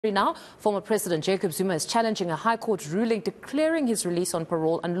Now, former President Jacob Zuma is challenging a High Court ruling declaring his release on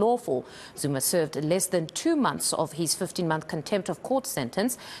parole unlawful. Zuma served less than 2 months of his 15-month contempt of court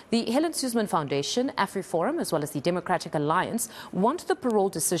sentence. The Helen Suzman Foundation, AfriForum, as well as the Democratic Alliance want the parole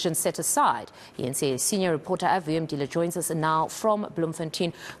decision set aside. eNCA senior reporter Aviu Mdila joins us now from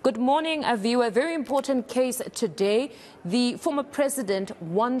Bloemfontein. Good morning, Aviu. A very important case today. The former president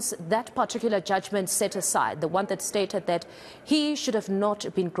wants that particular judgment set aside, the one that stated that he should have not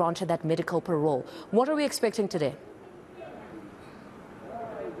been granted that medical parole. What are we expecting today?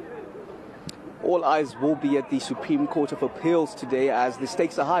 All eyes will be at the Supreme Court of Appeals today as the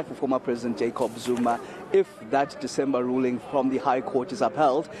stakes are high for former President Jacob Zuma. If that December ruling from the High Court is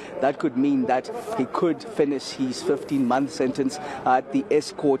upheld, that could mean that he could finish his 15-month sentence at the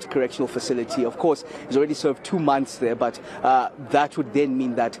Escort Correctional Facility. Of course, he's already served 2 months there, but that would then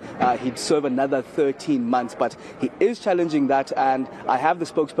mean that he'd serve another 13 months. But he is challenging that, and I have the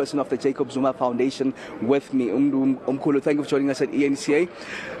spokesperson of the Jacob Zuma Foundation with me. Umkhulu, thank you for joining us at eNCA.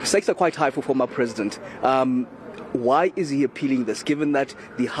 Stakes are quite high for former President. Why is he appealing this, given that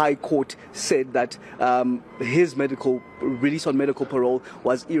the High Court said that his release on medical parole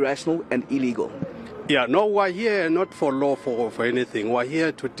was irrational and illegal? Yeah, no, we're here not for law for anything. We're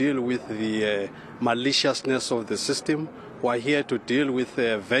here to deal with the maliciousness of the system. We're here to deal with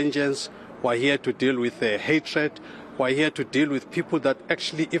vengeance. We're here to deal with hatred. We're here to deal with people that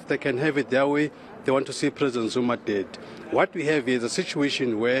actually, if they can have it their way, they want to see President Zuma dead. What we have is a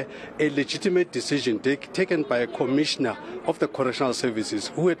situation where a legitimate decision taken by a commissioner of the correctional services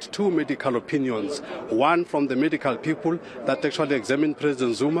who had 2 medical opinions, one from the medical people that actually examined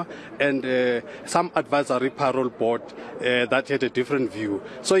President Zuma and some advisory parole board that had a different view.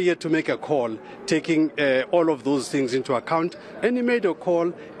 So he had to make a call taking all of those things into account, and he made a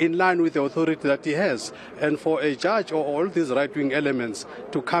call in line with the authority that he has. And for a judge or all these right-wing elements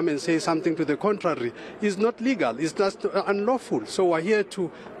to come and say something to the contrary is not legal, it's just unlawful. So we're here to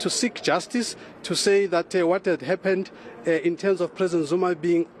seek justice, to say that what had happened in terms of President Zuma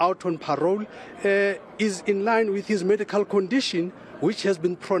being out on parole is in line with his medical condition, which has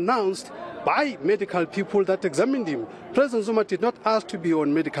been pronounced by medical people that examined him. President Zuma did not ask to be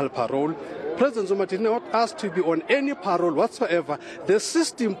on medical parole. President Zuma did not ask to be on any parole whatsoever. The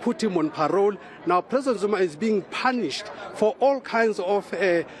system put him on parole. Now President Zuma is being punished for all kinds of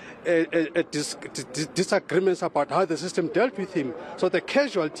disagreements about how the system dealt with him. So the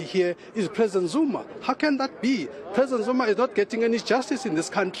casualty here is President Zuma. How can that be? President Zuma is not getting any justice in this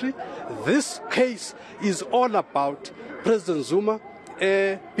country. This case is all about President Zuma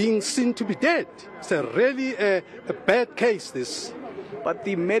being seen to be dead. It's a really a bad case, this. But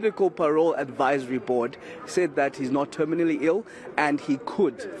the Medical Parole Advisory Board said that he's not terminally ill and he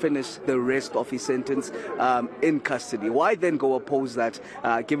could finish the rest of his sentence in custody. Why then go oppose that,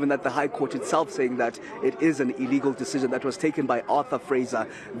 given that the High Court itself saying that it is an illegal decision that was taken by Arthur Fraser,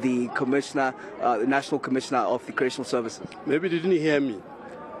 the commissioner, the National Commissioner of the Correctional Services? Maybe you didn't hear me.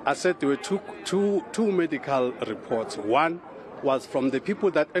 I said there were two medical reports. One was from the people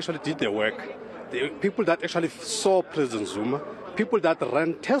that actually did the work, the people that actually saw President Zuma, people that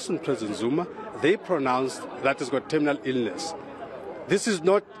ran tests on President Zuma. They pronounced that he's got terminal illness. This is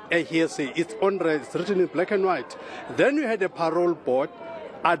not a hearsay, it's written in black and white. Then you had a parole board,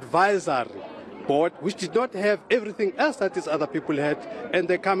 advisory board, which did not have everything else that these other people had, and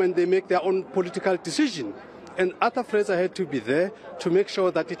they come and they make their own political decision. And Arthur Fraser had to be there to make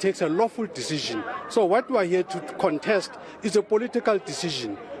sure that he takes a lawful decision. So what we are here to contest is a political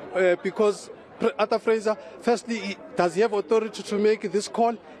decision, because Arthur Fraser, firstly, does he have authority to make this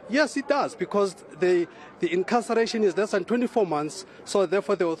call? Yes, he does, because the incarceration is less than 24 months, so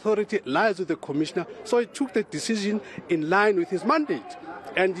therefore the authority lies with the commissioner. So he took the decision in line with his mandate,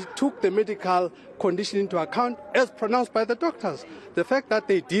 and he took the medical condition into account as pronounced by the doctors. The fact that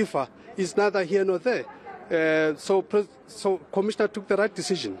they differ is neither here nor there. So Commissioner took the right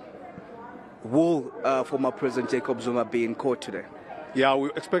decision. Will former President Jacob Zuma be in court today? Yeah, we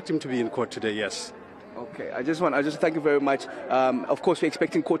expect him to be in court today, yes. Okay, I just thank you very much. Of course, we're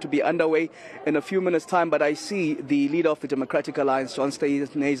expecting court to be underway in a few minutes' time, but I see the leader of the Democratic Alliance, John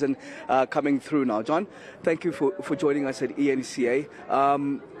Steenhuisen, coming through now. John, thank you for joining us at eNCA.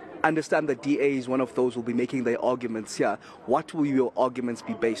 Understand that DA is one of those who will be making their arguments here. What will your arguments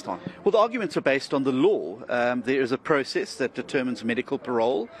be based on? Well, the arguments are based on the law. There is a process that determines medical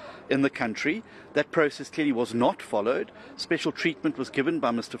parole in the country. That process clearly was not followed. Special treatment was given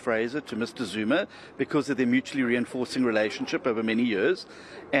by Mr. Fraser to Mr. Zuma because of their mutually reinforcing relationship over many years,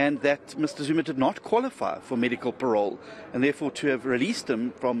 and that Mr. Zuma did not qualify for medical parole, and therefore to have released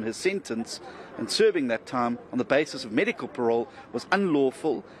him from his sentence and serving that time on the basis of medical parole was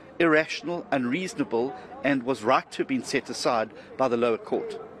unlawful, irrational, unreasonable, and was right to have been set aside by the lower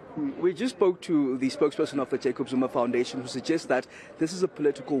court. We just spoke to the spokesperson of the Jacob Zuma Foundation, who suggests that this is a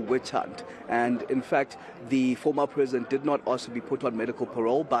political witch hunt. And in fact, the former president did not ask to be put on medical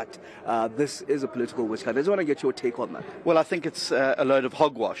parole, but this is a political witch hunt. I just want to get your take on that. Well, I think it's a load of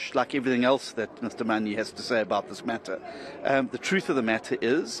hogwash, like everything else that Mr. Manyi has to say about this matter. The truth of the matter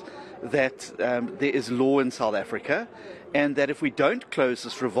is that there is law in South Africa, and that if we don't close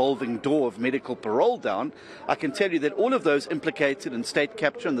this revolving door of medical parole down, I can tell you that all of those implicated in state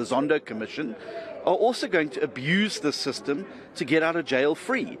capture and the Zondo Commission are also going to abuse this system to get out of jail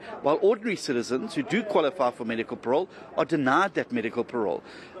free, while ordinary citizens who do qualify for medical parole are denied that medical parole.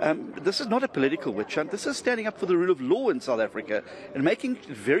 This is not a political witch hunt. This is standing up for the rule of law in South Africa and making it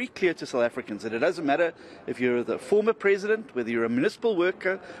very clear to South Africans that it doesn't matter if you're the former president, whether you're a municipal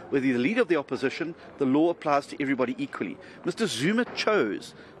worker, whether you're the leader of the opposition, the law applies to everybody equally. Mr. Zuma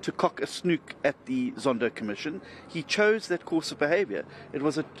chose to cock a snook at the Zondo Commission. He chose that course of behavior. It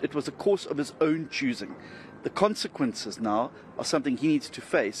was a course of his own choosing. The consequences now are something he needs to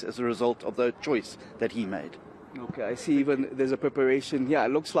face as a result of the choice that he made. Okay, I see even there's a preparation. Yeah,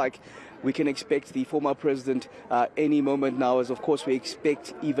 it looks like we can expect the former president any moment now, as of course we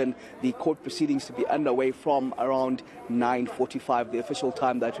expect even the court proceedings to be underway from around 9:45, the official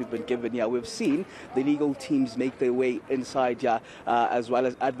time that we've been given. Yeah, we've seen the legal teams make their way inside, as well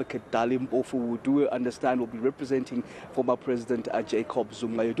as Advocate Dalim Bofu, who do understand will be representing former President Jacob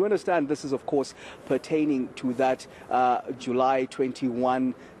Zuma. You do understand this is of course pertaining to that July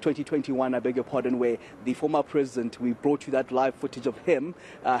 2021, I beg your pardon, where the former president, we brought you that live footage of him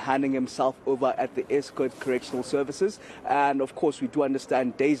handing himself over at the eNCA Correctional Services. And of course, we do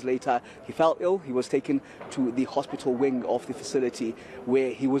understand days later he fell ill. He was taken to the hospital wing of the facility,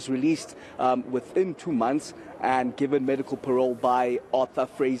 where he was released within 2 months and given medical parole by Arthur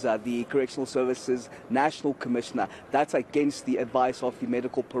Fraser, the Correctional Services National Commissioner. That's against the advice of the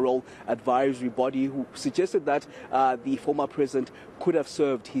Medical Parole Advisory Body, who suggested that the former president could have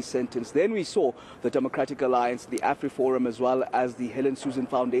served his sentence. Then we saw the Democratic Alliance, the AfriForum, as well as the Helen Suzan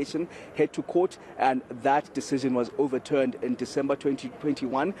Foundation head to court, and that decision was overturned in December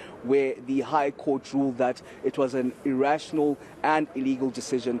 2021, where the High Court ruled that it was an irrational and illegal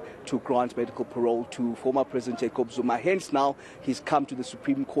decision to grant medical parole to former President Jacob Zuma. Hence now he's come to the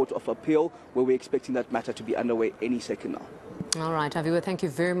Supreme Court of Appeal, where we're expecting that matter to be underway any second now. All right, Aviwa, thank you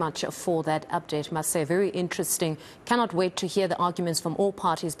very much for that update. I must say, very interesting. Cannot wait to hear the arguments from all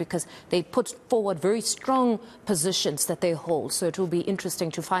parties, because they put forward very strong positions that they hold. So it will be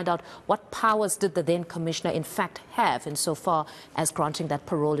interesting to find out what powers did the then commissioner in fact have insofar as granting that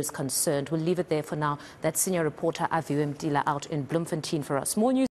parole is concerned. We'll leave it there for now. That's senior reporter Aviwa Mtila out in Bloemfontein for us. More news.